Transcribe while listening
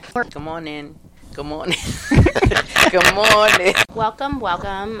Come on in. Good morning. Good morning.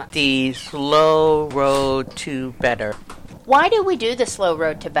 Welcome. The slow road to better. Why do we do the slow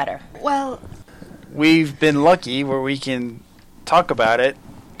road to better? Well, we've been lucky where we can talk about it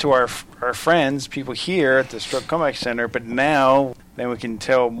to our friends, people here at the Stroke Comeback Center, but now then we can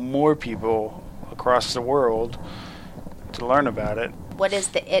tell more people across the world to learn about it. What is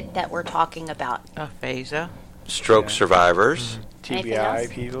the it that we're talking about? Aphasia. Stroke survivors. TBI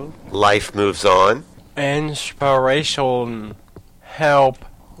people. Life moves on. Inspiration. Help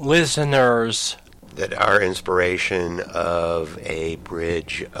listeners. That are inspiration of a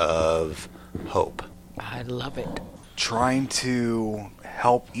bridge of hope. I love it. Trying to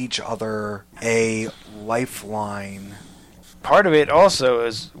help each other, a lifeline. Part of it also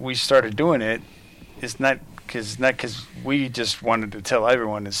is we started doing it is not because we just wanted to tell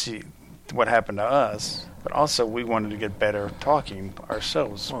everyone to see what happened to us, but also we wanted to get better talking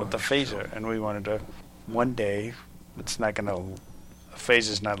ourselves with aphasia, and we wanted to one day. It's not going to.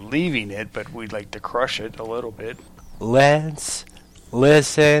 Aphasia's not leaving it, but we'd like to crush it a little bit. Let's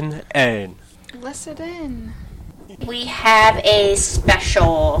listen in. Listen in. We have a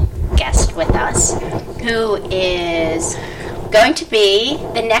special guest with us who is going to be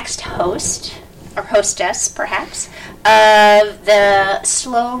the next host, or hostess perhaps, of the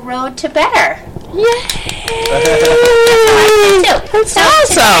Slow Road to Better. Yay! That's so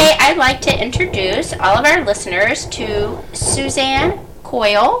awesome. Today I'd like to introduce all of our listeners to Suzanne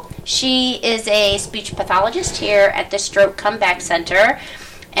Coyle. She is a speech pathologist here at the Stroke Comeback Center,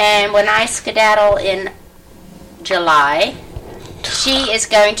 and when I skedaddle in July, she is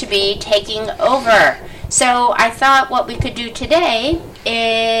going to be taking over. So I thought what we could do today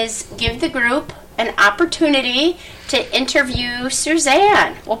is give the group an opportunity to interview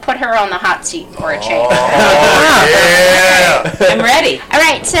Suzanne. We'll put her on the hot seat for a change. Yeah! I'm ready. All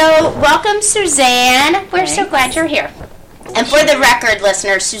right, so welcome, Suzanne. We're so glad you're here. And for the record,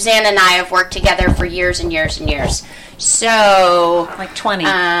 listeners, Suzanne and I have worked together for years and years and years. So, like 20.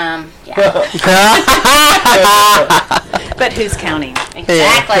 Yeah. But who's counting?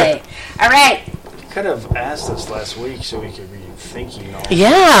 Exactly. All right. You could have asked us last week so we could be thinking all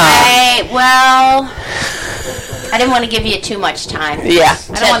Yeah. Well, I didn't want to give you too much time. Yeah.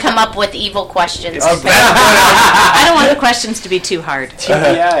 I don't want to come up with evil questions. I don't want the questions to be too hard.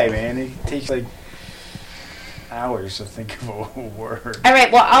 TBI, man. It takes like hours to think of a word. All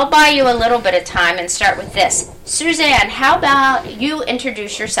right, well, I'll buy you a little bit of time and start with this. Suzanne, how about you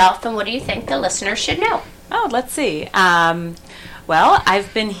introduce yourself, and what do you think the listeners should know? Oh, let's see. Well,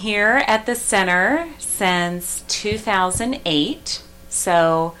 I've been here at the center since 2008.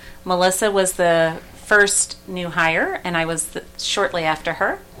 So Melissa was the first new hire, and I was shortly after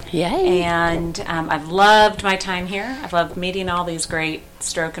her. Yay. And I've loved my time here. I've loved meeting all these great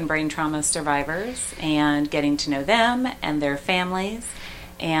stroke and brain trauma survivors and getting to know them and their families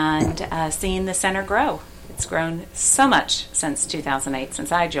and seeing the center grow. It's grown so much since 2008,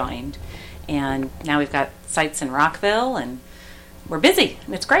 since I joined. And now we've got sites in Rockville, and we're busy,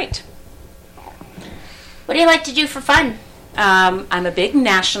 and it's great. What do you like to do for fun? I'm a big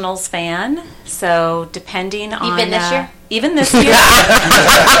Nationals fan, so depending on... Even this year? Even this year.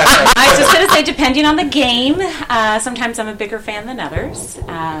 I was just going to say, depending on the game, sometimes I'm a bigger fan than others.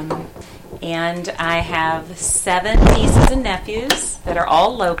 And I have 7 nieces and nephews that are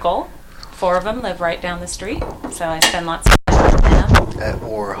all local. 4 of them live right down the street, so I spend lots of time with them.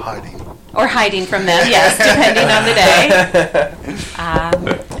 Or hiding. Or hiding from them, yes, depending on the day.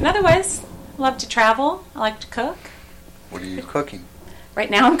 And otherwise, I love to travel. I like to cook. What are you cooking? Right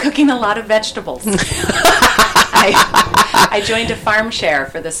now I'm cooking a lot of vegetables. I joined a farm share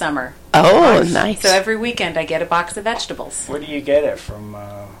for the summer. Oh, nice. So every weekend I get a box of vegetables. Where do you get it from?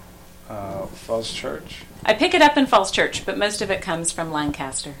 Falls Church? I pick it up in Falls Church, but most of it comes from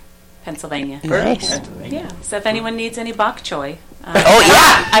Lancaster, Pennsylvania. Nice. Yeah. So if anyone needs any bok choy, Oh,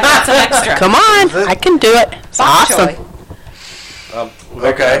 yeah. I've got some extra. Come on. I can do it. It's Bok awesome. choy.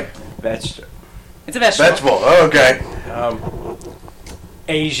 Okay. Vegetable. It's a vegetable. Oh, okay.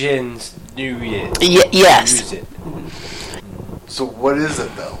 Asians do it. Yes. Use it. So what is it,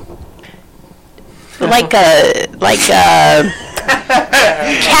 though? Like a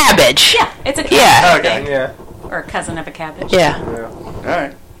cabbage. Yeah, it's a cabbage. Yeah. Okay. Yeah. Or a cousin of a cabbage. Yeah. All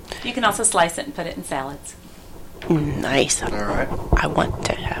right. You can also slice it and put it in salads. Nice. All right. I want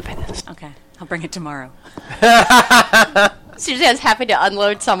to have it. Okay. I'll bring it tomorrow. Suzanne's happy to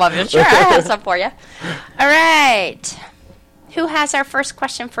unload some of it. Sure, I have some for you. All right. Who has our first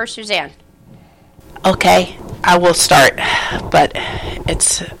question for Suzanne? Okay, I will start. But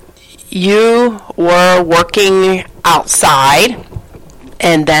you were working outside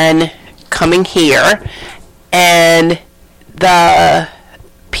and then coming here, and the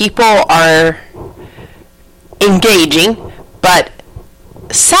people are engaging, but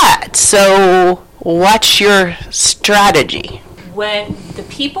sad. So what's your strategy? When the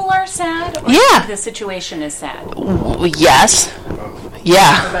people are sad, or Yeah. the situation is sad? Yes.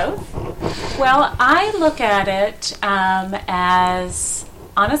 Yeah. Both? Well, I look at it as,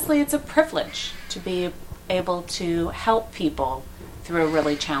 honestly, it's a privilege to be able to help people through a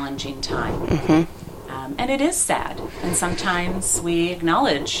really challenging time. And it is sad. And sometimes we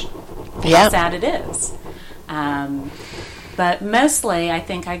acknowledge Yeah. how sad it is. But mostly, I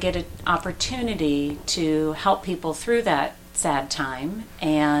think I get an opportunity to help people through that sad time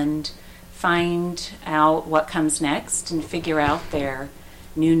and find out what comes next and figure out their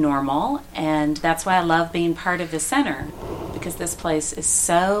new normal. And that's why I love being part of the center, because this place is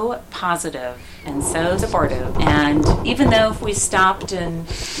so positive and so supportive. And even though if we stopped and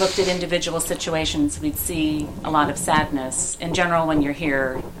looked at individual situations, we'd see a lot of sadness, in general, when you're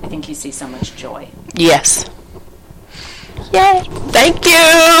here, I think you see so much joy. Yes. Yay. Thank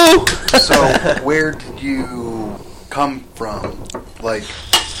you. So, where did you come from? Like,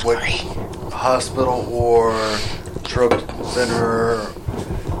 what hospital or stroke center?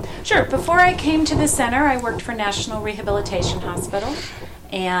 Sure. Before I came to the center, I worked for National Rehabilitation Hospital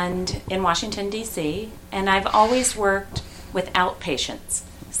and in Washington, D.C., and I've always worked with outpatients.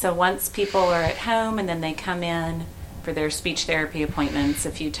 So once people are at home and then they come in for their speech therapy appointments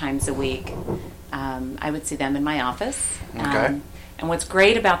a few times a week, I would see them in my office. Okay. And what's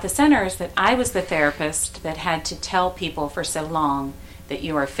great about the center is that I was the therapist that had to tell people for so long that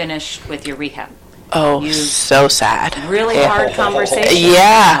you are finished with your rehab. Oh, You- so sad. Really hard conversation.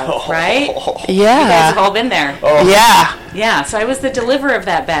 Yeah. Right? You Yeah. guys have all been there. Yeah. Yeah, so I was the deliverer of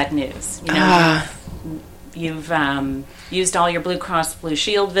that bad news. You know, Ah. you've used all your Blue Cross Blue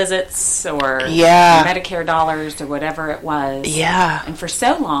Shield visits or Yeah. Medicare dollars or whatever it was. Yeah. And for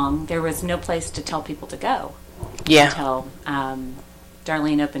so long, there was no place to tell people to go Yeah. until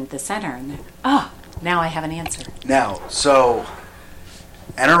Darlene opened the center. And now I have an answer. Now, so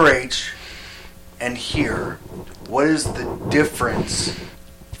NRH and here, what is the difference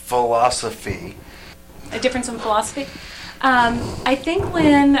philosophy? A difference in philosophy? I think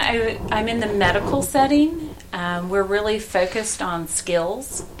when I'm in the medical setting, we're really focused on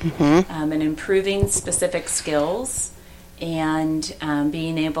skills and improving specific skills and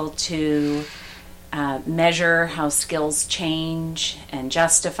being able to measure how skills change and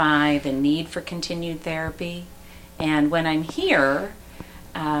justify the need for continued therapy. And when I'm here,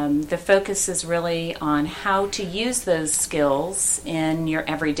 the focus is really on how to use those skills in your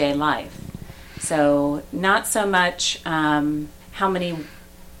everyday life. So not so much how many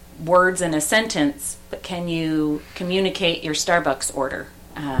words in a sentence, but can you communicate your Starbucks order?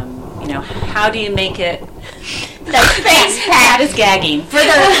 How do you make it? Thanks, Pat Pat. is gagging. For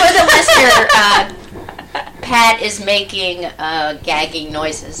the listener, Pat is making gagging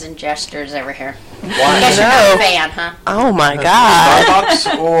noises and gestures over here. I guess you're not a fan, huh? Oh my God.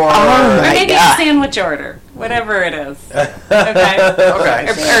 Starbucks or Oh Or my maybe God. a sandwich order, whatever it is. Okay. okay.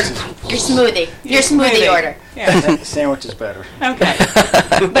 Your smoothie. Your smoothie order. Yeah. Sandwich is better. Okay.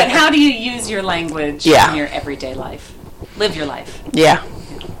 But how do you use your language Yeah. in your everyday life? Live your life. Yeah.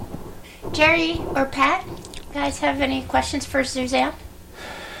 Jerry or Pat, you guys have any questions for Suzanne?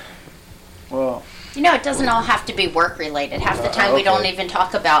 Well, You know, it doesn't all have to be work related. Half the time we don't okay. even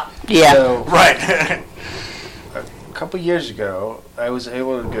talk about. Yeah. so Right. a couple years ago, I was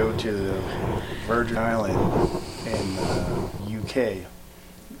able to go to the Virgin Island in UK,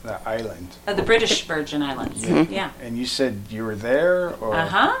 the island. The British Virgin Islands. Yeah. And you said you were there, or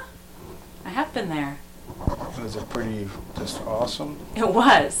Uh-huh. I have been there. was it pretty just awesome? It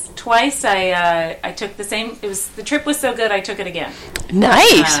was. Twice I took the same, the trip was so good I took it again.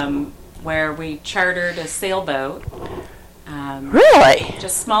 Nice. Where we chartered a sailboat. Really?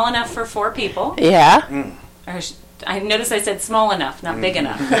 Just small enough for 4 people. Yeah. I noticed I said small enough, not big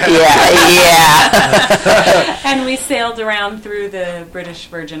enough. Yeah. Yeah. And we sailed around through the British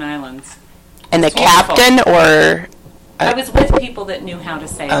Virgin Islands. And the It's wonderful. captain, or I was with people that knew how to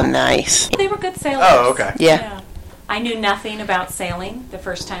sail. oh, nice. They were good sailors. Oh, okay. Yeah. I knew nothing about sailing the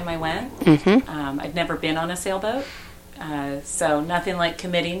first time I went. Mm-hmm. I'd never been on a sailboat. So nothing like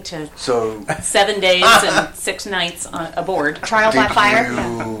committing to So 7 days and 6 nights aboard. Trial by did fire?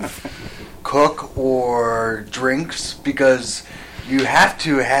 you cook or drinks? Because you have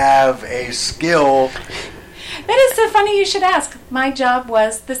to have a skill That is so funny you should ask. My job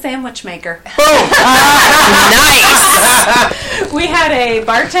was the sandwich maker. Nice. We had a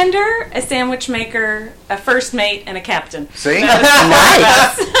bartender, a sandwich maker, a first mate, and a captain. See? Nice.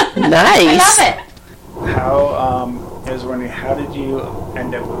 I Nice. love it. How I was wondering, how did you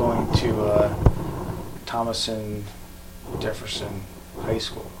end up going to Thomas and Jefferson High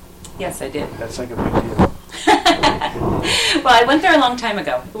School? Yes, I did. That's like a big deal. Well, I went there a long time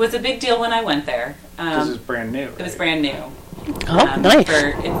ago. It was a big deal when I went there. Because it's brand new. It was brand new. Oh, nice.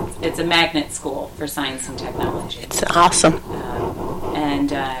 It's a magnet school for science and technology. It's awesome. And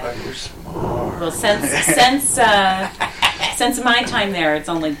You're smart. well, since my time there, it's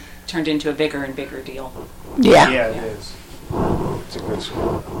only turned into a bigger and bigger deal. Yeah. Yeah, it is. It's a good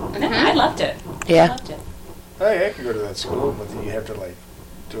school. I loved it. Yeah. Loved it. Hey, I could go to that school, but then you have to like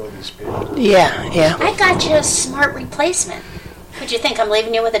do all these papers. Yeah. Yeah. I got you a smart replacement. Would you think I'm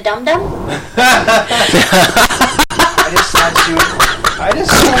leaving you with a dum-dum? I just thought you. I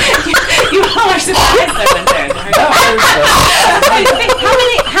just thought. You all are surprised I went there.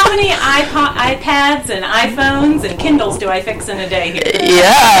 How many iPads and iPhones and Kindles do I fix in a day here?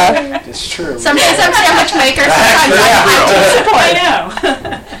 Yeah. It's true. Some days I'm sandwich maker, sometimes I know.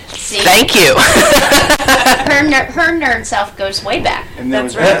 See, Thank you. her nerd self goes way back. And there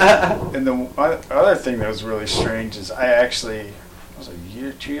That's was and the other thing that was really strange is I actually, was it a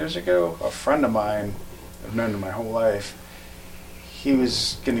year, 2 years ago, a friend of mine, I've known him my whole life, he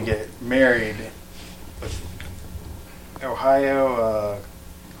was going to get married with Ohio,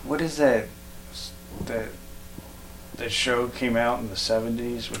 what is that show came out in the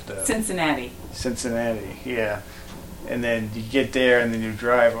 70s with the Cincinnati. Cincinnati, yeah. And then you get there, and then you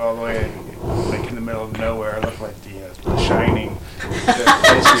drive all the way, like in the middle of nowhere. It looked like the Shining, the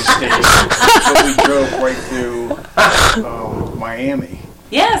place we stayed. But we drove right through Miami,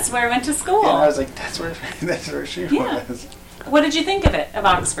 Yes, where I went to school. and I was like, "That's where she Yeah. was." What did you think of it, of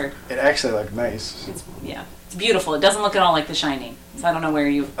Oxford? It actually looked nice. It's beautiful. It doesn't look at all like The Shining. So I don't know where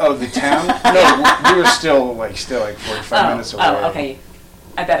you. Oh, the town? No, we were still like 45 minutes away. Oh, okay.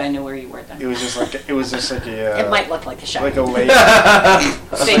 I bet I knew where you were then. It was just like a. It might look like a show. like a lake.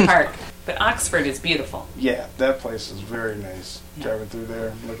 State Park. But Oxford is beautiful. Yeah, that place is very nice. Yeah. Driving through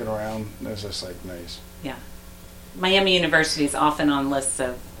there, looking around, it's just like nice. Yeah. Miami University is often on lists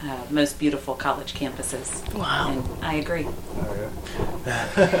of most beautiful college campuses. Wow. And I agree. Oh yeah.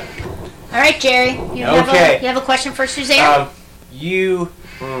 All right, Jerry, you have a question for Suzanne? You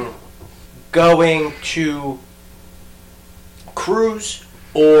going to cruise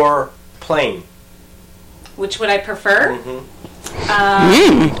or plane? Which would I prefer?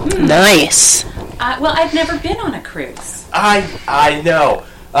 Nice. Well, I've never been on a cruise. I know.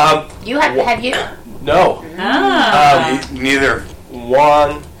 You have you? No. Neither.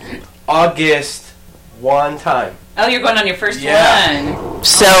 August one time. Oh, you're going on your first Yeah. one.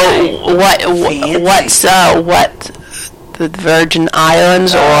 So what's the Virgin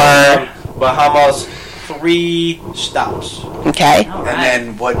Islands or Bahamas, 3 stops. okay? All And right.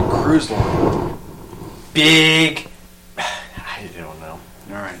 then what cruise line? Big. I don't know.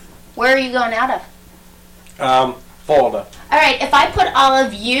 All right. Where are you going out of? Florida. All right, if I put all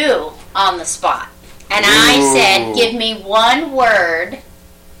of you on the spot and I said, give me one word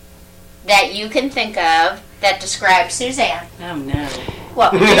that you can think of that describes Suzanne, Oh, no.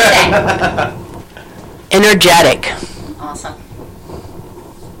 what would you say? Energetic. Awesome.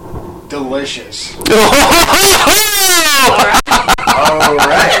 Delicious. All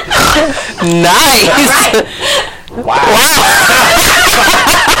right. Nice.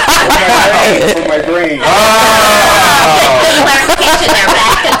 For my brain. Clarification there,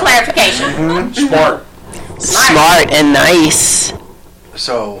 Matt. Good clarification. Smart. Smart and nice.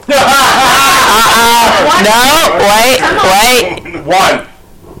 So, No, wait. One.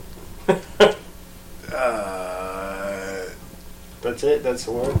 That's it. That's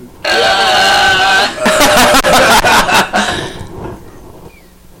the word.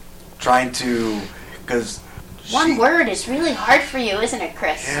 trying to, because One word is really hard for you, isn't it,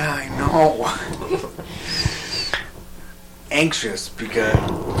 Chris? yeah, I know. Anxious because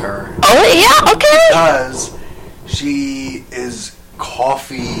because she is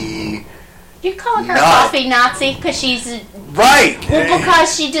coffee. You're calling her a Nut. coffee Nazi because she's Right. well,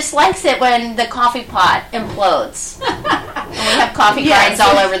 because she dislikes it when the coffee pot implodes. And we have coffee grinds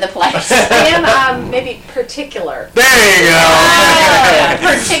all over the place. I am maybe particular. There you go.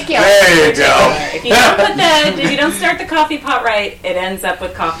 Particular. There you go. If you don't start the coffee pot right, it ends up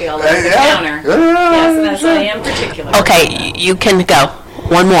with coffee all over the Yeah. counter. Yes, that's I am particular. Okay, you can go.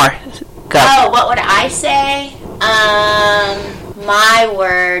 One more. Go. Oh, what would I say? My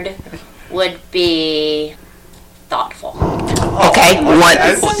word would be thoughtful. Okay, one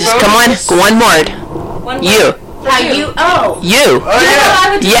word. You. How you? Oh. You.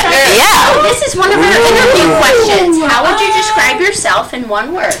 Yeah. This is one of our interview questions. How would you describe yourself in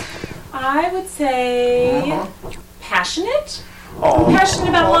one word? I would say passionate. Passionate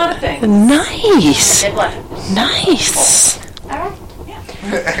about a lot of things. Nice. Good one. Nice. All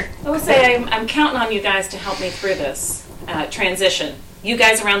right. I would say I'm counting on you guys to help me through this transition. You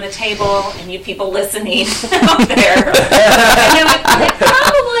guys around the table and you people listening out there. I know it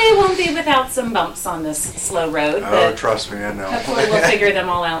probably won't be without some bumps on this slow road, Oh, but trust me, I know. hopefully we'll figure them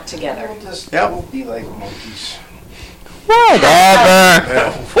all out together. Yep. Be like monkeys. Whatever.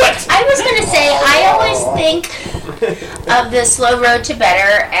 I was going to say, I always think of the slow road to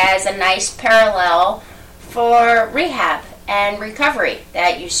better as a nice parallel for rehab and recovery.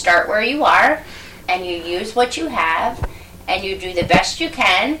 That you start where you are and you use what you have and you do the best you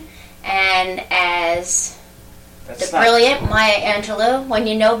can. And as the brilliant Maya Angelou, when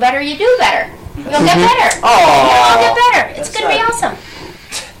you know better, you do better. You'll get better. You'll all get better. It's going to be awesome.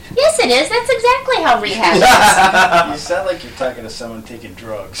 Yes, it is. That's exactly how rehab is. You sound like you're talking to someone taking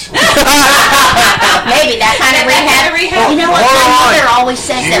drugs. Maybe that kind of rehab. You know what? My mother always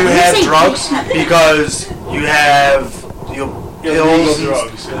says that You when have you say drugs rehab, because you have pills.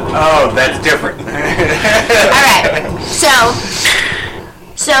 drugs. Oh, that's different. all right.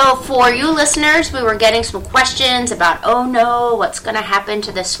 So for you listeners, we were getting some questions about, oh no, what's going to happen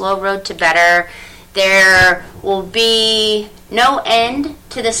to the slow road to better? There will be no end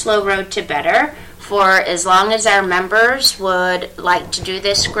to the slow road to better for as long as our members would like to do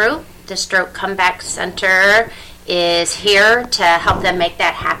this group. The Stroke Comeback Center is here to help them make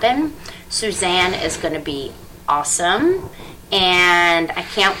that happen. Suzanne is going to be awesome, and I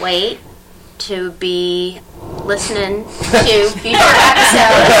can't wait to be listening to future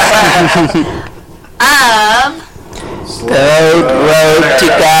episodes of Road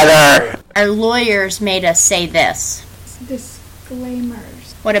together. Our lawyers made us say this.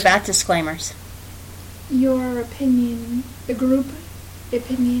 Disclaimers. What about disclaimers? Your opinion, the group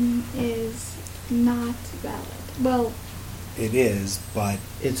opinion, is not valid. Well, It is, but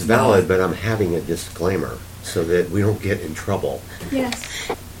It's valid, but I'm having a disclaimer so that we don't get in trouble.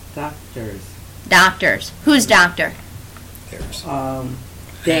 yes. Doctors. Who's doctor? there's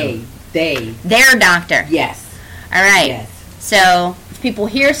Their doctor. Yes. All right. Yes. So if people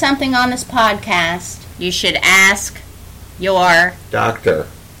hear something on this podcast, you should ask your Doctor.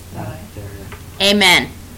 Doctor. amen.